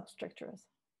have substructures.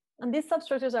 And these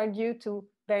substructures are due to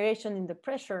variation in the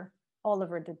pressure all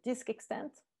over the disk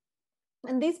extent.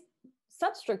 And these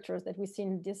substructures that we see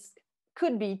in disk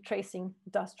could be tracing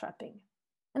dust trapping.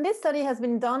 And this study has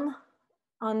been done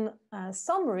on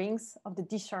some rings of the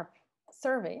D-sharp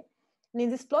survey. And in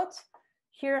this plot,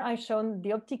 here I've shown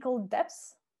the optical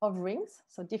depths of rings,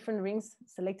 so different rings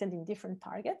selected in different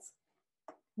targets,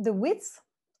 the width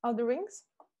of the rings,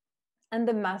 and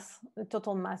the mass, the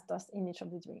total mass dust in each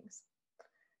of these rings.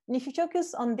 And if you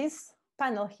focus on this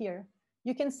panel here,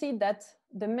 you can see that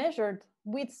the measured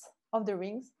widths of the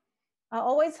rings are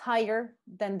always higher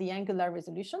than the angular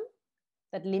resolution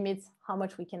that limits how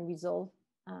much we can resolve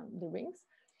the rings,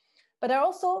 but are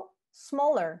also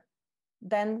smaller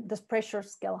than the pressure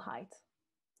scale height.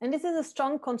 And this is a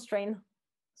strong constraint,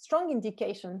 strong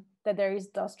indication that there is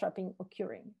dust trapping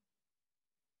occurring.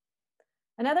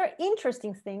 Another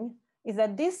interesting thing is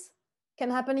that this can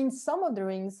happen in some of the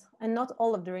rings and not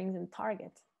all of the rings in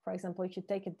target. For example, if you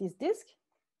take this disk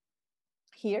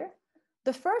here,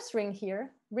 the first ring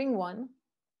here, ring 1,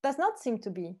 does not seem to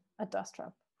be a dust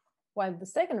trap, while the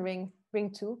second ring,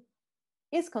 ring 2,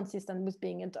 is consistent with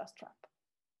being a dust trap.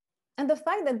 And the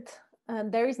fact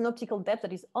that there is an optical depth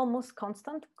that is almost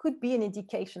constant could be an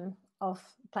indication of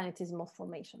planetesimal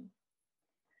formation.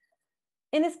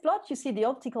 In this plot, you see the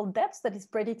optical depth that is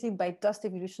predicted by dust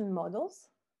evolution models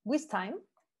with time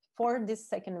for this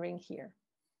second ring here.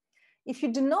 If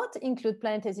you do not include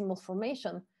planetesimal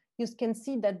formation, you can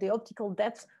see that the optical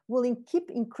depth will keep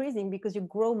increasing because you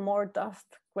grow more dust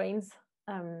grains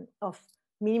of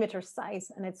millimeter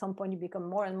size, and at some point you become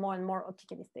more and more and more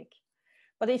optically thick.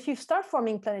 But if you start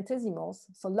forming planetesimals,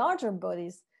 so larger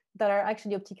bodies that are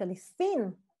actually optically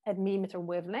thin at millimeter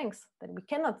wavelengths, that we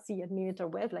cannot see at millimeter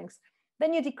wavelengths,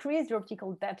 then you decrease your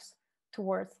optical depth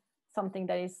towards something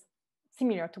that is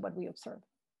similar to what we observe.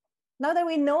 Now that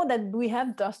we know that we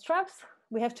have dust traps,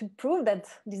 we have to prove that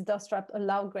these dust traps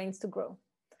allow grains to grow.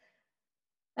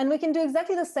 And we can do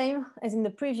exactly the same as in the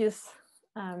previous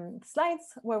slides,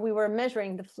 where we were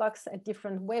measuring the flux at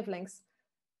different wavelengths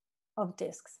of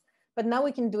disks. But now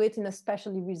we can do it in a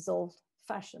spatially resolved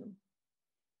fashion.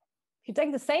 If you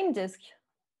take the same disk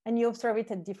and you observe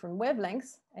it at different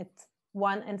wavelengths at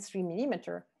 1 and 3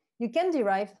 millimeter, you can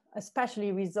derive a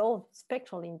spatially resolved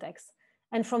spectral index,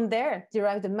 and from there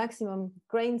derive the maximum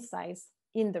grain size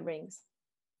in the rings.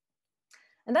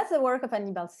 And that's the work of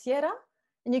Aníbal Sierra.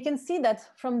 And you can see that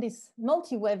from these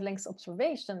multi-wavelengths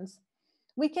observations,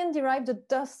 we can derive the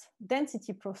dust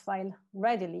density profile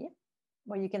readily,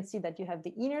 where you can see that you have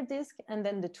the inner disk and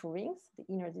then the two rings, the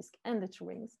inner disk and the two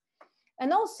rings,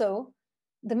 and also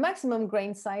the maximum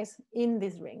grain size in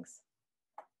these rings.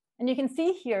 And you can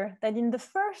see here that in the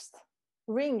first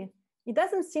ring, it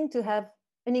doesn't seem to have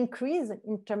an increase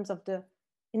in terms of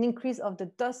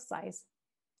the dust size,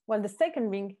 while the second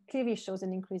ring clearly shows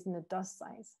an increase in the dust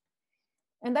size.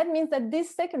 And that means that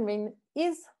this second ring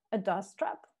is a dust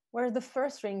trap, whereas the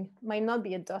first ring might not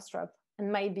be a dust trap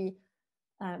and might be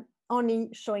only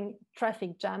showing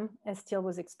traffic jam, as Till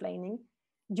was explaining,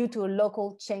 due to a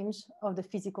local change of the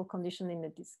physical condition in the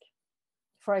disk.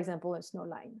 For example, a snow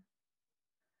line.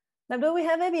 Now, do we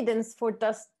have evidence for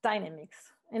dust dynamics?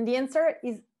 And the answer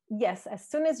is yes. As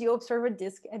soon as you observe a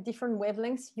disk at different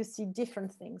wavelengths, you see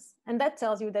different things. And that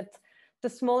tells you that the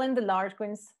small and the large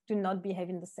grains do not behave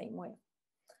in the same way.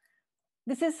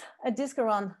 This is a disk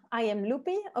around IM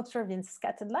Lupi observed in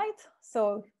scattered light.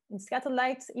 So in scattered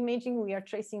light imaging, we are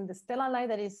tracing the stellar light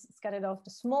that is scattered off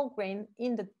the small grain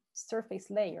in the surface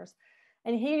layers.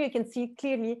 And here you can see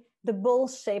clearly the bowl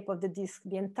shape of the disk,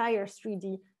 the entire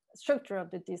 3D structure of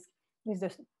the disk, with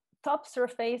the top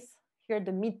surface, here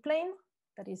the midplane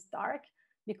that is dark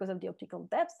because of the optical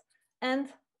depth, and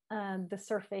the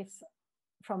surface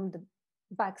from the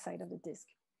backside of the disk.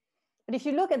 But if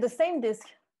you look at the same disk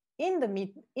in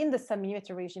the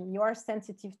sub-millimeter regime, you are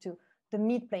sensitive to the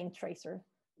midplane tracer,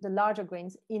 the larger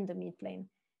grains in the midplane.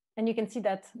 And you can see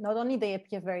that not only they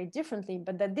appear very differently,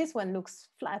 but that this one looks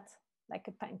flat like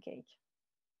a pancake.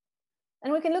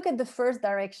 And we can look at the first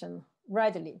direction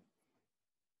readily.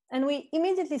 And we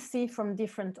immediately see from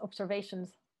different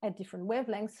observations at different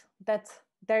wavelengths that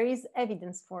there is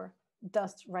evidence for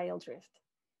dust radial drift.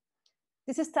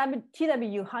 This is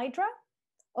TW Hydra,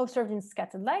 observed in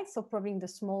scattered light, so probing the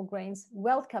small grains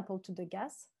well coupled to the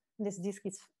gas. This disk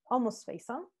is almost face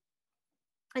on.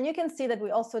 And you can see that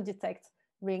we also detect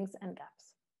rings and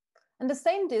gaps. And the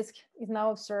same disk is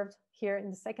now observed here in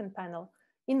the second panel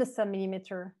in the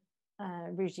sub-millimeter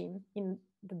regime in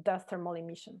the dust thermal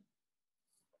emission.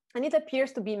 And it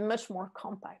appears to be much more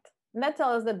compact. And that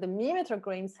tells us that the millimeter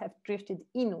grains have drifted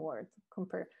inward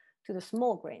compared to the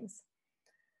small grains.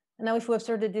 And now if we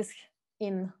observe the disk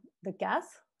in the gas,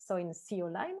 so in the CO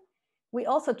line, we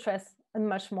also trace a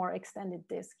much more extended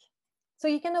disk. So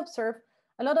you can observe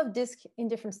a lot of disk in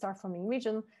different star forming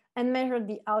region and measure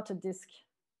the outer disk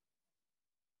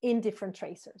in different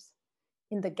tracers,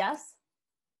 in the gas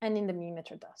and in the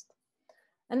millimeter dust.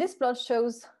 And this plot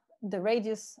shows the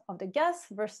radius of the gas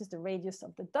versus the radius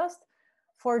of the dust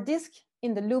for a disk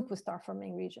in the loop with star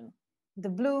forming region. The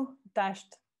blue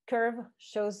dashed curve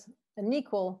shows an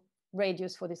equal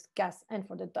radius for this gas and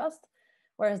for the dust,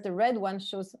 whereas the red one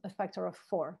shows a factor of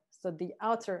 4. So the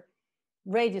outer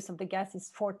radius of the gas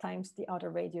is 4 times the outer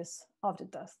radius of the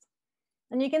dust.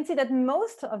 And you can see that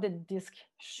most of the disks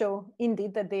show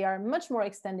indeed that they are much more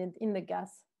extended in the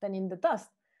gas than in the dust,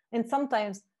 and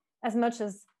sometimes as much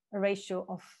as a ratio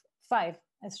of 5,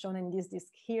 as shown in this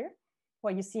disk here,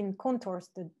 where you see in contours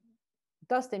the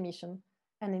dust emission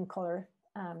and in color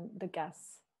the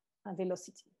gas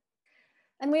velocity.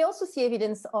 And we also see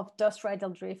evidence of dust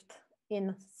radial drift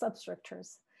in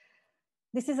substructures.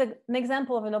 This is an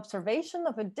example of an observation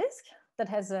of a disk that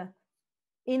has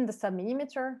in the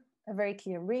sub-millimeter, a very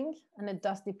clear ring and a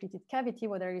dust depleted cavity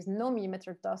where there is no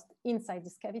millimeter dust inside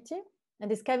this cavity. And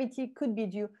this cavity could be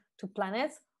due to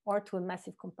planets or to a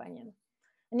massive companion.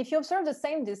 And if you observe the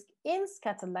same disk in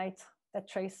scattered light that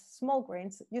trace small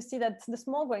grains, you see that the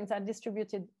small grains are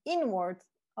distributed inward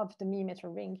of the millimeter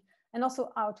ring and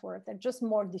also outward. They're just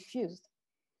more diffused.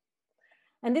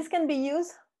 And this can be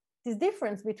used, this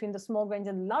difference between the small grains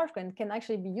and the large grain can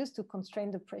actually be used to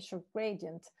constrain the pressure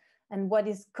gradient and what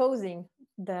is causing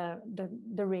the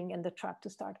ring and the trap to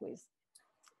start with.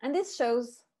 And this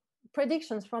shows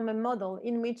predictions from a model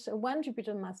in which a 1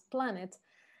 Jupiter mass planet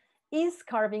is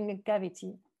carving a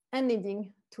cavity and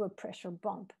leading to a pressure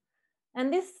bump.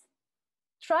 And this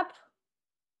trap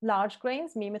large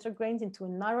grains, millimeter grains, into a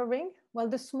narrow ring, while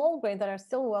the small grains that are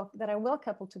still well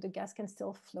coupled to the gas can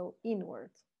still flow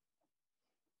inward.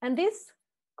 And this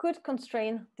could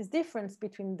constrain, this difference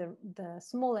between the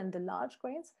small and the large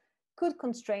grains could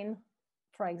constrain,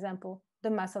 for example, the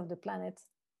mass of the planet,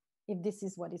 if this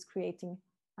is what is creating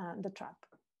the trap.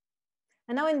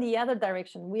 And now in the other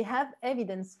direction, we have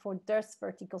evidence for dust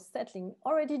vertical settling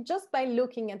already just by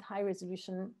looking at high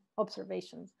resolution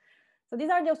observations. So these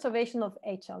are the observations of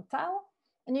HL tau,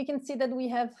 and you can see that we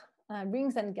have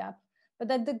rings and gaps, but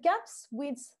that the gaps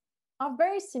widths are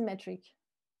very symmetric,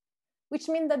 which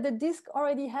means that the disk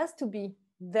already has to be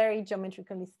very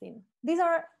geometrically thin. These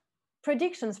are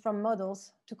predictions from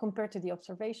models to compare to the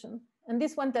observation, and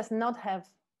this one does not have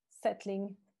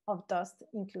settling of dust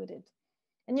included.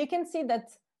 And you can see that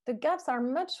the gaps are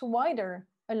much wider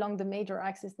along the major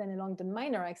axis than along the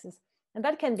minor axis, and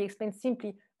that can be explained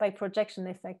simply by projection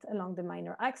effect along the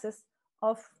minor axis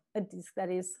of a disk that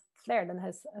is flared and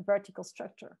has a vertical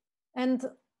structure. And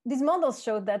these models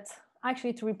show that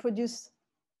actually to reproduce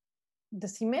the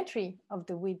symmetry of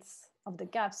the widths of the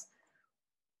gaps,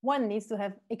 one needs to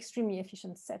have extremely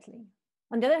efficient settling.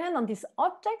 On the other hand, on this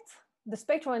object, the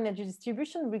spectral energy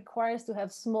distribution requires to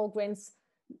have small grains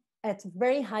at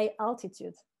very high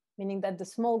altitude, meaning that the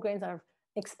small grains are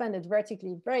expanded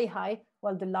vertically very high,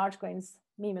 while the large grains,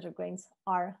 millimeter grains,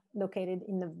 are located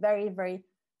in a very, very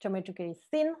geometrically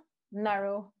thin,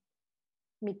 narrow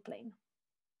midplane.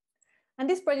 And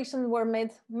these predictions were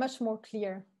made much more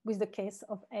clear with the case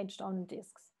of edged-on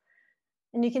disks.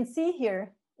 And you can see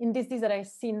here, in this disk that I've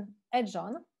seen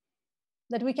edge-on,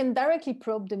 that we can directly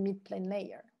probe the midplane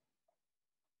layer.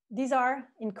 These are,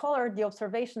 in color, the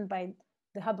observation by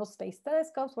the Hubble Space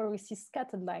Telescopes, where we see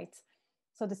scattered light.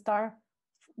 So the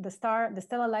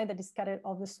stellar light that is scattered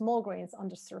of the small grains on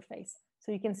the surface.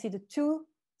 So you can see the two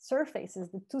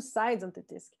surfaces, the two sides of the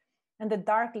disk, and the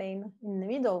dark lane in the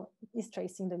middle is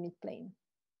tracing the midplane.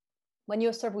 When you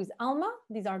observe with ALMA,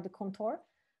 these are the contour,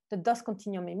 the dust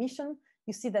continuum emission,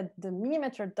 you see that the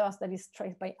millimeter dust that is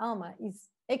traced by ALMA is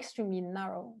extremely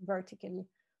narrow vertically,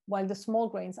 while the small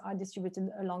grains are distributed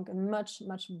along a much,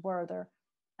 much broader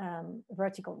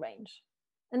vertical range.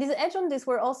 And these edge on disks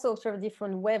were also observed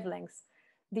different wavelengths.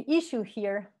 The issue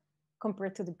here,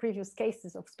 compared to the previous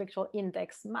cases of spectral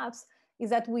index maps, is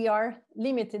that we are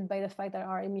limited by the fact that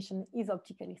our emission is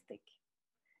optically thick.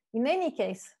 In any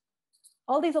case,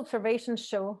 all these observations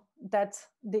show that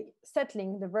the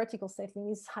settling, the vertical settling,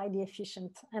 is highly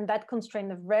efficient, and that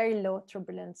constrains a very low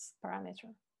turbulence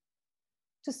parameter.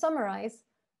 To summarize,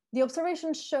 the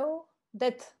observations show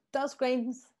that dust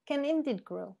grains can indeed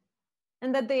grow,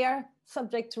 and that they are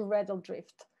subject to radial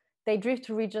drift. They drift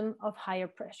to regions of higher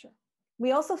pressure.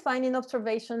 We also find in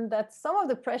observation that some of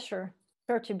the pressure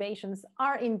perturbations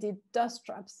are indeed dust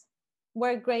traps,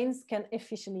 where grains can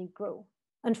efficiently grow.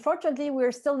 Unfortunately,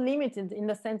 we're still limited in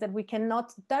the sense that we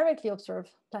cannot directly observe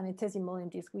planetesimal in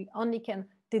disk. We only can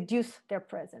deduce their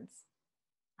presence.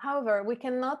 However, we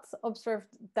cannot observe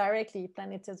directly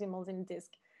planetesimals in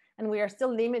disk, and we are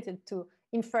still limited to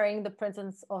inferring the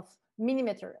presence of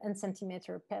millimeter and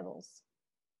centimeter pebbles.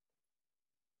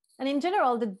 And in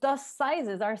general, the dust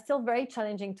sizes are still very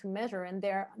challenging to measure, and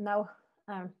there are now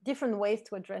different ways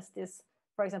to address this,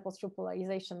 for example, through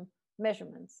polarization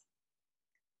measurements.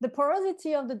 The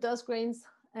porosity of the dust grains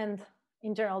and,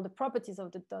 in general, the properties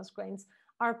of the dust grains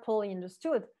are poorly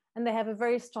understood, and they have a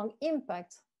very strong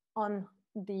impact on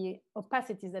the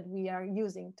opacities that we are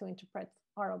using to interpret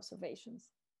our observations.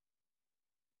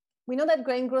 We know that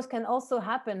grain growth can also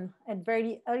happen at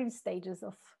very early stages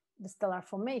of the stellar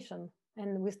formation,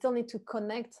 and we still need to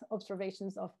connect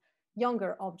observations of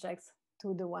younger objects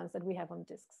to the ones that we have on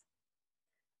disks.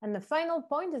 And the final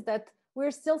point is that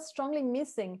we're still strongly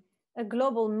missing a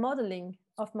global modeling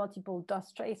of multiple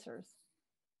dust tracers.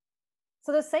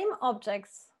 So the same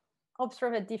objects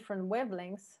observed at different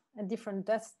wavelengths and different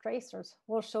dust tracers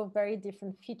will show very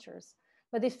different features,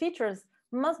 but these features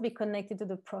must be connected to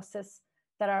the process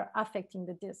that are affecting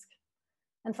the disk.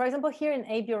 And for example, here in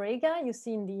AB Auriga, you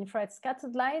see in the infrared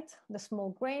scattered light, the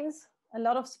small grains, a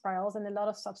lot of spirals and a lot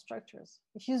of substructures.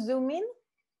 If you zoom in,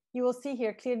 you will see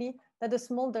here clearly that the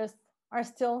small dust are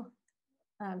still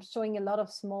showing a lot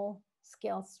of small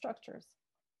scale structures.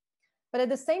 But at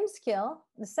the same scale,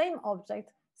 the same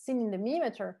object seen in the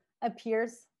millimeter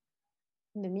appears,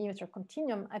 in the millimeter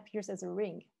continuum, appears as a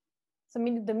ring. So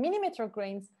the millimeter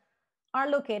grains are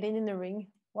located in the ring,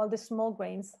 while the small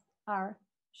grains are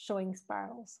showing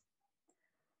spirals.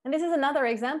 And this is another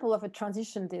example of a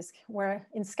transition disk, where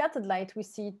in scattered light, we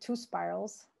see two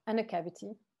spirals and a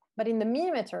cavity. But in the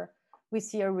millimeter, we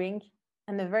see a ring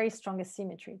and a very strong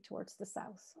asymmetry towards the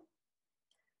south.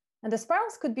 And the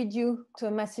spirals could be due to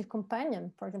a massive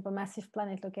companion, for example, a massive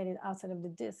planet located outside of the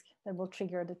disk that will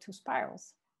trigger the two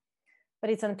spirals.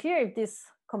 But it's unclear if this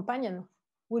companion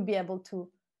would be able to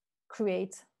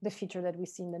create the feature that we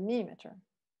see in the millimeter.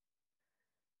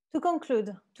 To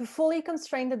conclude, to fully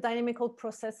constrain the dynamical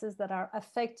processes that are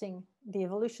affecting the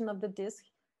evolution of the disk,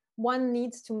 one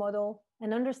needs to model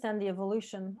and understand the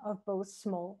evolution of both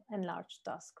small and large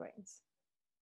dust grains.